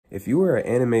If you were an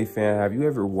anime fan, have you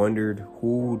ever wondered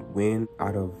who would win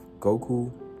out of Goku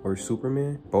or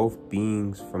Superman? Both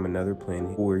beings from another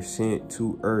planet who were sent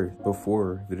to Earth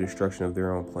before the destruction of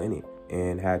their own planet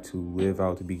and had to live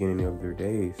out the beginning of their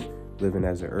days living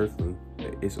as an Earthling.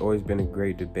 It's always been a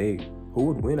great debate. Who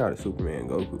would win out of Superman and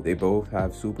Goku? They both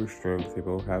have super strength. They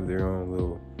both have their own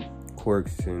little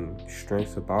quirks and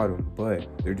strengths about them, but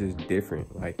they're just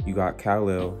different. Like, you got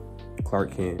Kal-El,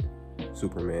 Clark Kent,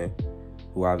 Superman,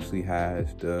 who obviously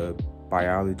has the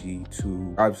biology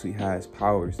to, obviously has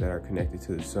powers that are connected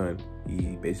to the sun.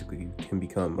 He basically can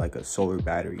become like a solar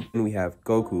battery. And we have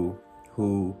Goku,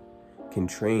 who can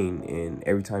train, and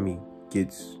every time he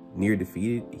gets near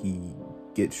defeated, he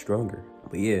gets stronger.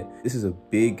 But yeah, this is a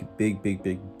big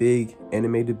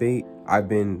anime debate. I've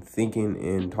been thinking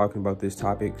and talking about this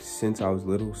topic since I was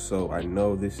little, so I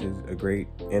know this is a great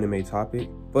anime topic,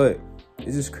 but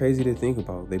it's just crazy to think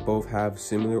about. They both have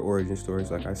similar origin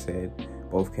stories, like I said.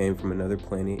 Both came from another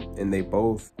planet, and they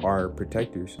both are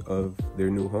protectors of their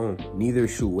new home. Neither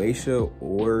Shueisha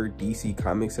or DC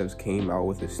Comics has came out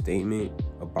with a statement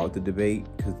about the debate,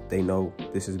 because they know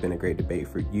this has been a great debate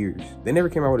for years. They never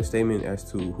came out with a statement as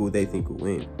to who they think will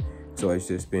win. So it's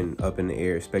just been up in the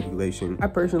air, speculation. I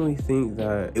personally think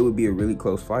that it would be a really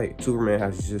close fight. Superman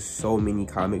has just so many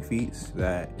comic feats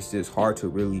that it's just hard to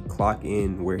really clock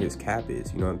in where his cap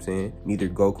is, you know what I'm saying? Neither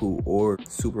Goku or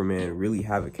Superman really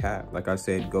have a cap. Like I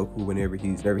said, Goku, whenever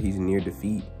he's near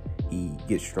defeat, he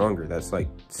gets stronger. That's like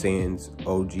Saiyan's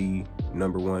OG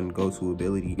 #1 go-to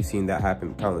ability. We've seen that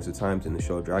happen countless of times in the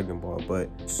show Dragon Ball. But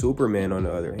Superman, on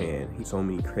the other hand, he's so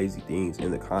many crazy things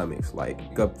in the comics, like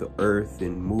pick up the earth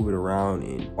and move it around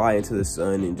and fly into the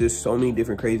sun, and just so many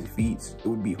different crazy feats. It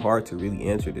would be hard to really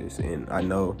answer this, and I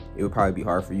know it would probably be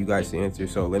hard for you guys to answer.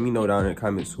 So let me know down in the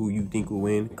comments who you think will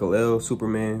win: Kal-El,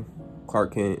 Superman,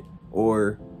 Clark Kent,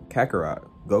 or Kakarot,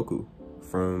 Goku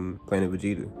from Planet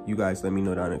Vegeta. You guys let me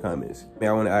know down in the comments. I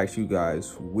want to ask you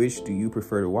guys, which do you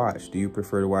prefer to watch? Do you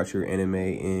prefer to watch your anime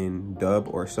in dub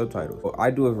or subtitles? Well, I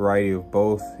do a variety of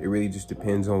both. It really just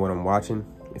depends on what I'm watching.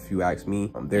 If you ask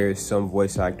me, there's some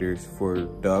voice actors for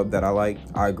dub that I like.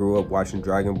 I grew up watching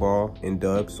Dragon Ball in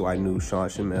dub, so I knew Sean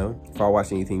Shamel. If I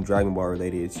watch anything Dragon Ball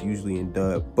related, it's usually in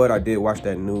dub. But I did watch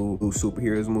that new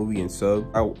superheroes movie in sub.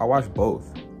 I watched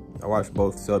both. I watched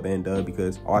both sub and dub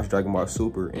because I watched Dragon Ball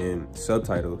Super in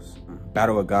subtitles.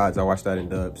 Battle of Gods, I watched that in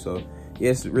dub. So yeah,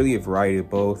 it's really a variety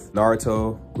of both.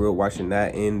 Naruto, grew up watching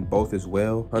that in both as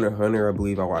well. Hunter x Hunter, I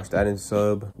believe I watched that in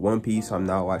sub. One Piece, I'm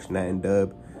now watching that in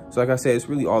dub. So like I said, it's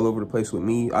really all over the place with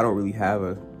me. I don't really have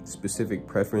a specific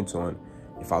preference on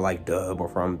if I like dub or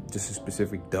if I'm just a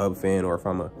specific dub fan or if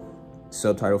I'm a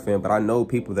subtitle fan. But I know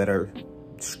people that are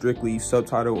strictly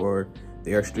subtitle or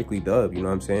they are strictly dub, you know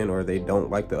what I'm saying? Or they don't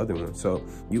like the other one. So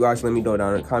you guys let me know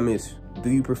down in the comments,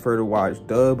 do you prefer to watch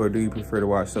dub or do you prefer to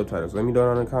watch subtitles? Let me know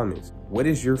down in the comments. What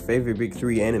is your favorite big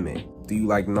 3 anime? Do you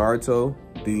like Naruto?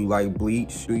 Do you like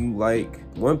Bleach? Do you like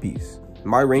One Piece?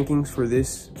 My rankings for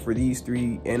these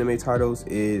 3 anime titles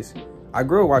is, I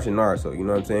grew up watching Naruto, you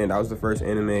know what I'm saying? That was the first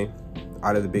anime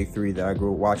out of the big 3 that I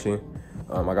grew up watching.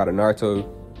 I got a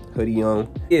Naruto hoodie on.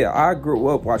 Yeah, I grew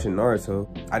up watching Naruto.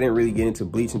 I didn't really get into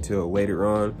Bleach until later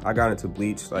on. I got into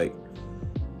Bleach like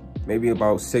maybe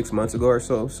about 6 months ago or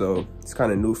so. So it's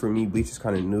kind of new for me. Bleach is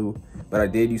kind of new, but I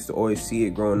did used to always see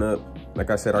it growing up. Like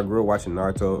I said, I grew up watching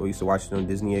Naruto. I used to watch it on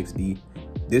Disney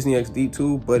XD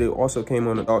too, but it also came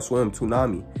on Adult Swim,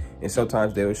 Toonami. And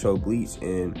sometimes they would show Bleach,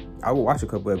 and I would watch a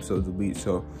couple episodes of Bleach.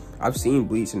 So I've seen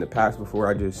Bleach in the past before.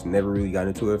 I just never really got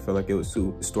into it. I felt like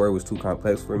the story was too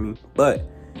complex for me. But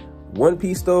One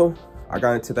Piece though, I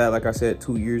got into that, like I said,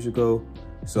 2 years ago.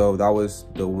 So that was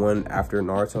the one after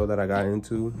Naruto that I got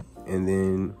into. And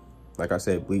then, like I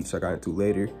said, Bleach I got into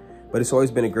later. But it's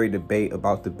always been a great debate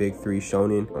about the big 3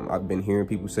 shonen. I've been hearing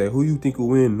people say, who you think will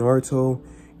win, Naruto,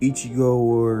 Ichigo,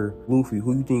 or Luffy?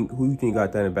 Who you think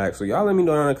got that in the back? So y'all let me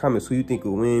know down in the comments who you think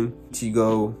will win,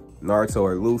 Ichigo, Naruto,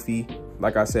 or Luffy.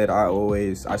 Like I said,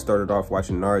 I started off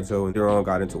watching Naruto and later on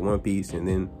got into One Piece and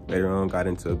then later on got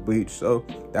into Bleach. So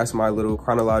that's my little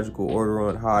chronological order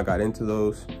on how I got into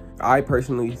those. I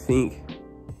personally think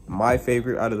my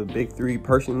favorite out of the big 3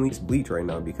 personally is Bleach right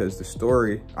now because the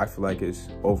story I feel like is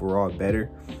overall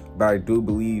better. But I do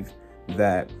believe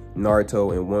that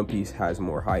Naruto and One Piece has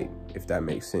more hype, if that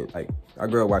makes sense. Like, I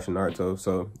grew up watching Naruto,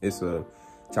 so it's a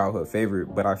childhood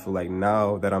favorite, but I feel like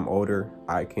now that I'm older,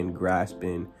 I can grasp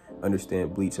and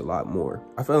understand Bleach a lot more.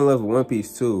 I fell in love with One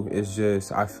Piece too. It's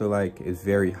just, I feel like it's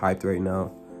very hyped right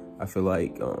now. I feel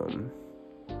like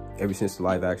ever since the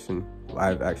live action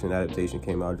adaptation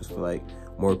came out, I just feel like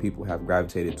more people have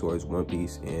gravitated towards One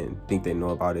Piece and think they know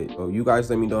about it. So you guys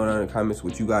let me know down in the comments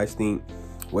what you guys think.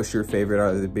 What's your favorite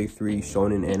out of the big three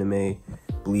shonen anime?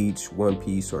 Bleach, One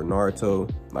Piece, or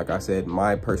Naruto? Like I said,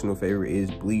 my personal favorite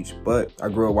is Bleach, but I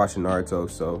grew up watching Naruto,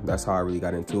 so that's how I really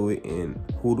got into it. And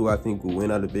who do I think will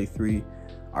win out of the big three?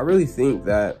 I really think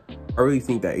that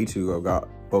Ichigo got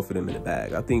both of them in the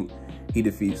bag. I think he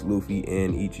defeats Luffy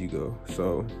and Ichigo.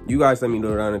 So you guys let me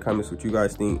know down in the comments what you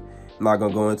guys think. I'm not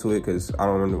gonna go into it because I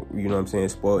don't want to, you know what I'm saying,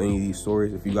 spoil any of these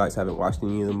stories if you guys haven't watched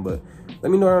any of them. But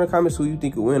let me know down in the comments who you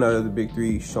think will win out of the big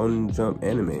three Shonen Jump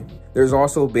anime. There's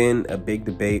also been a big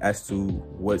debate as to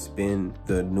what's been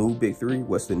the new big three.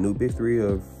 What's the new big three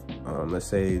of, let's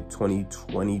say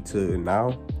 2020 to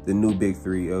now? The new big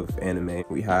three of anime.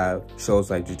 We have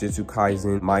shows like Jujutsu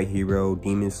Kaisen, My Hero,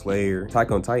 Demon Slayer, Attack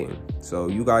on Titan. So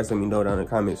you guys let me know down in the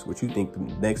comments what you think the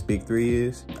next big three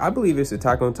is. I believe it's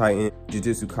Attack on Titan,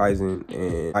 Jujutsu Kaisen,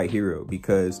 and My Hero,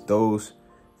 because those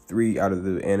three out of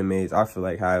the animes I feel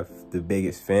like have the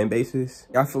biggest fan bases.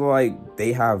 I feel like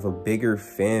they have a bigger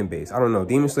fan base. I don't know.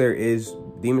 Demon Slayer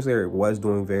was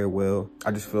doing very well.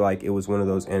 I just feel like it was one of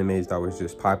those animes that was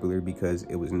just popular because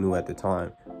it was new at the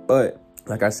time. But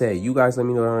like I said, you guys let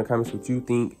me know down in the comments what you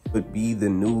think would be the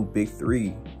new big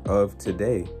three of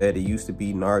today. That it used to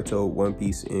be Naruto, One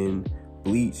Piece, and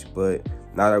Bleach, but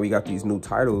now that we got these new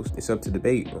titles, it's up to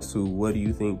debate. So what do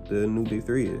you think the new big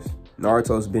three is?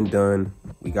 Naruto's been done.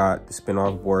 We got the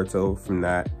spinoff Boruto from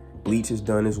that. Bleach is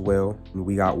done as well. And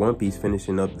we got One Piece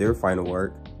finishing up their final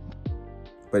arc.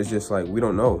 But it's just like, we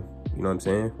don't know. You know what I'm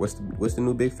saying? What's the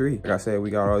new big three? Like I said, we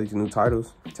got all these new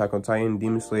titles. Attack on Titan,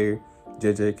 Demon Slayer,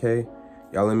 JJK.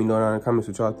 Y'all let me know down in the comments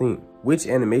what y'all think. Which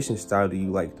animation style do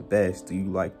you like the best? Do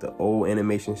you like the old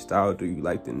animation style? Do you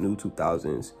like the new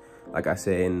 2000s? Like I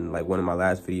said in like one of my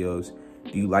last videos,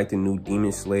 do you like the new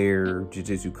Demon Slayer,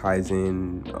 Jujutsu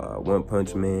Kaisen, One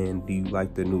Punch Man? Do you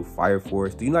like the new Fire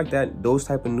Force? Do you like those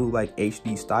type of new like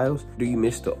HD styles? Do you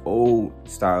miss the old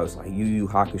styles like Yu Yu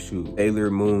Hakusho,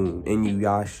 Sailor Moon,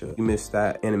 Inuyasha? You miss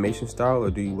that animation style,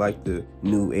 or do you like the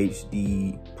new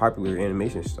HD popular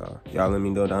animation style? Y'all let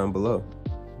me know down below.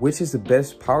 Which is the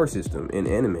best power system in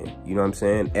anime? You know what I'm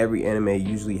saying? Every anime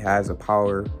usually has a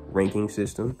power ranking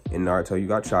system. In Naruto, you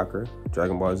got chakra.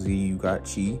 Dragon Ball Z, you got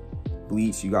chi.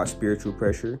 Bleach, you got spiritual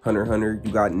pressure. Hunter x Hunter,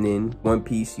 you got nin. One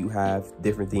Piece, you have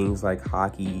different things like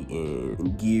hockey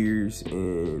and gears.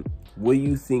 And what do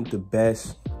you think the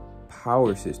best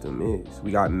power system is?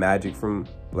 We got magic from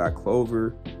Black Clover.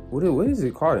 What is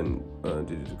it called in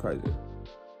Jujutsu Kaisen?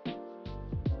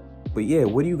 But yeah,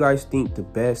 what do you guys think the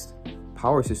best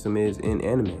power system is in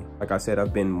anime? Like I said,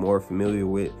 I've been more familiar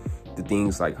with the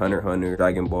things like Hunter x Hunter,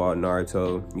 Dragon Ball,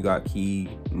 Naruto. You got ki,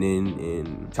 nin,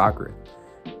 and chakra.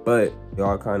 But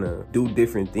y'all kind of do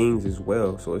different things as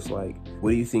well. So it's like,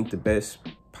 what do you think the best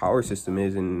power system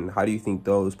is, and how do you think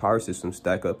those power systems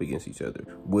stack up against each other?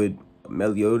 Would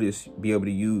Meliodas be able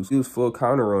to use full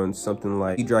counter on something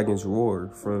like Dragon's Roar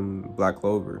from Black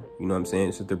Clover? You know what I'm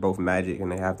saying? So they're both magic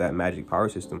and they have that magic power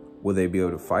system. Will they be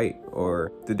able to fight?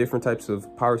 Or the different types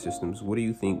of power systems, what do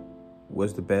you think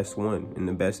was the best one in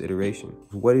the best iteration?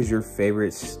 What is your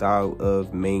favorite style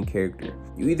of main character?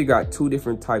 You either got two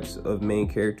different types of main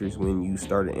characters when you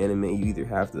start an anime. You either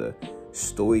have the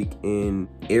stoic and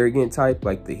arrogant type,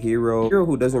 like the hero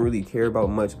who doesn't really care about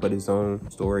much but his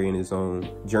own story and his own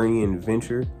journey and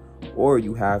adventure, or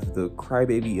you have the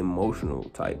crybaby emotional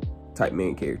type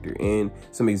main character. And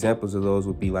some examples of those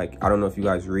would be like, I don't know if you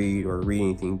guys read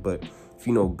anything, but if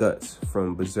you know Guts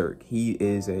from Berserk, he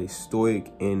is a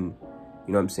stoic and,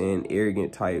 you know what I'm saying,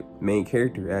 arrogant type main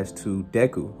character, as to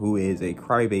Deku, who is a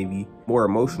crybaby, more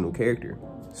emotional character.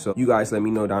 So you guys let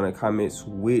me know down in the comments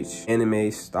which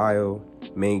anime style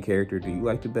main character do you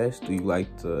like the best? Do you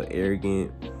like the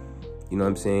arrogant, you know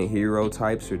what I'm saying, hero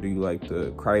types, or do you like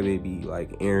the crybaby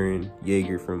like Eren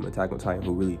Yeager from Attack on Titan,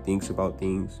 who really thinks about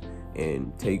things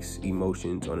and takes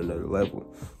emotions on another level?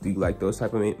 Do you like those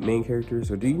type of main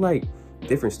characters, or do you like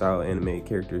different style anime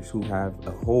characters who have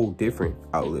a whole different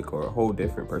outlook or a whole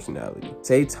different personality?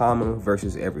 Saitama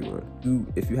versus everyone.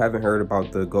 If you haven't heard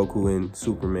about the Goku and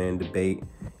Superman debate,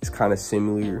 it's kind of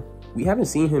similar. We haven't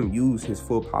seen him use his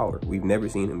full power. We've never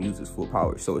seen him use his full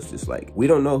power. So it's just like, we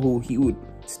don't know who he would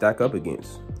stack up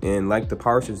against. And like the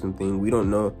power system thing, we don't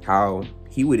know how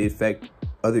he would affect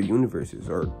other universes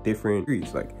or different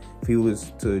series. Like if he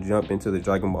was to jump into the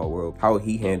Dragon Ball world, how would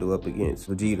he handle up against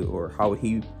Vegeta, or how would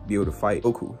he be able to fight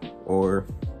Goku? Or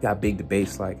got big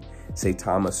debates like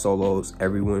Saitama solos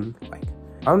everyone. Like,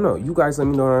 I don't know. You guys let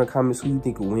me know in the comments who you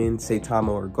think will win, Saitama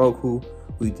or Goku.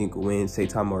 Who you think will win,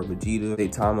 Saitama or Vegeta,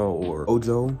 Saitama or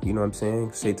Ojo, you know what I'm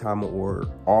saying? Saitama or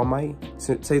All Might.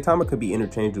 Saitama could be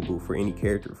interchangeable for any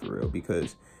character for real,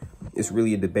 because it's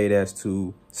really a debate as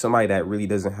to somebody that really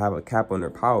doesn't have a cap on their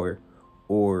power,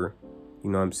 or, you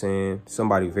know what I'm saying,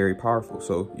 somebody very powerful.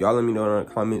 So y'all let me know in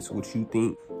the comments what you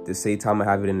think. Does Saitama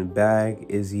have it in the bag?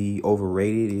 Is he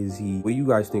overrated? What do you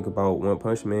guys think about One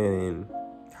Punch Man and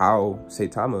how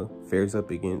Saitama fares up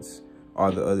against all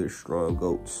the other strong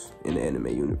GOATs in the anime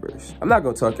universe? I'm not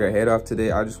gonna talk your head off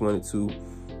today. I just wanted to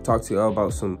talk to y'all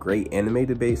about some great anime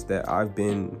debates that I've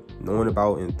been knowing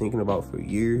about and thinking about for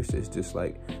years. It's just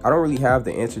like, I don't really have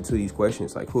the answer to these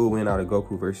questions, like who will win out of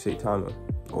Goku versus Saitama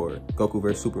or Goku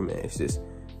versus Superman. It's just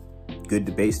good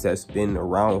debates that's been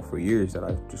around for years that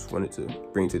I just wanted to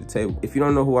bring to the table. If you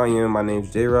don't know who I am, my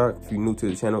name's J-Rock. If you're new to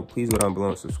the channel, please go down below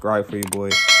and subscribe for your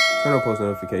boy. Turn on post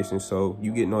notifications so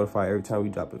you get notified every time we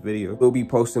drop a video. We'll be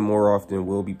posting more often.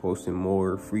 We'll be posting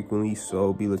more frequently,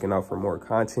 so be looking out for more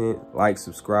content. Like,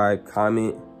 subscribe,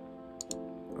 comment.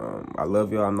 I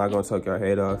love y'all. I'm not gonna talk y'all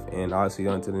head off, and I'll see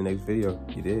y'all until the next video.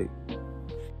 You dig?